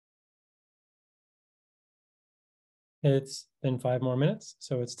It's been 5 more minutes,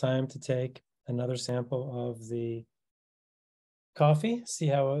 so it's time to take another sample of the coffee, see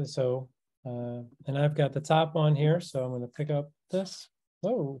how, and I've got the top on here, so I'm going to pick up this.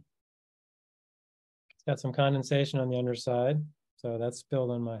 Whoa. It's got some condensation on the underside, so that's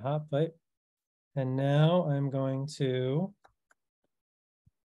spilled on my hot plate. And now I'm going to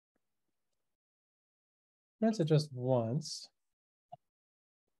rinse it just once.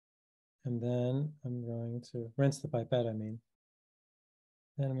 And then I'm going to rinse the pipette, I mean.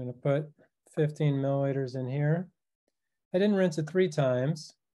 Then I'm going to put 15 milliliters in here. I didn't rinse it 3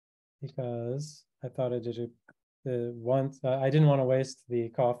 times because I thought I did it once. I didn't want to waste the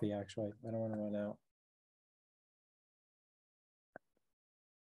coffee, actually. I don't want to run out.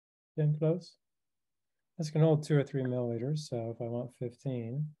 Getting close. This can hold 2 or 3 milliliters, so if I want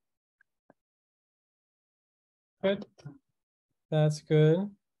 15. Good. That's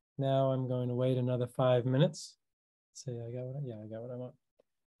good. Now I'm going to wait another 5 minutes. Let's see, I got what I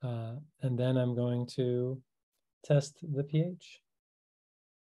want. And then I'm going to test the pH.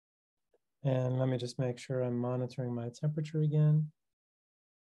 And let me just make sure I'm monitoring my temperature again.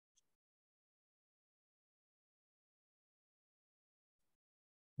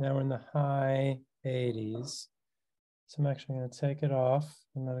 Now we're in the high 80s. So I'm actually going to take it off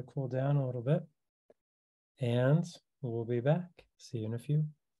and let it cool down a little bit. And we'll be back. See you in a few.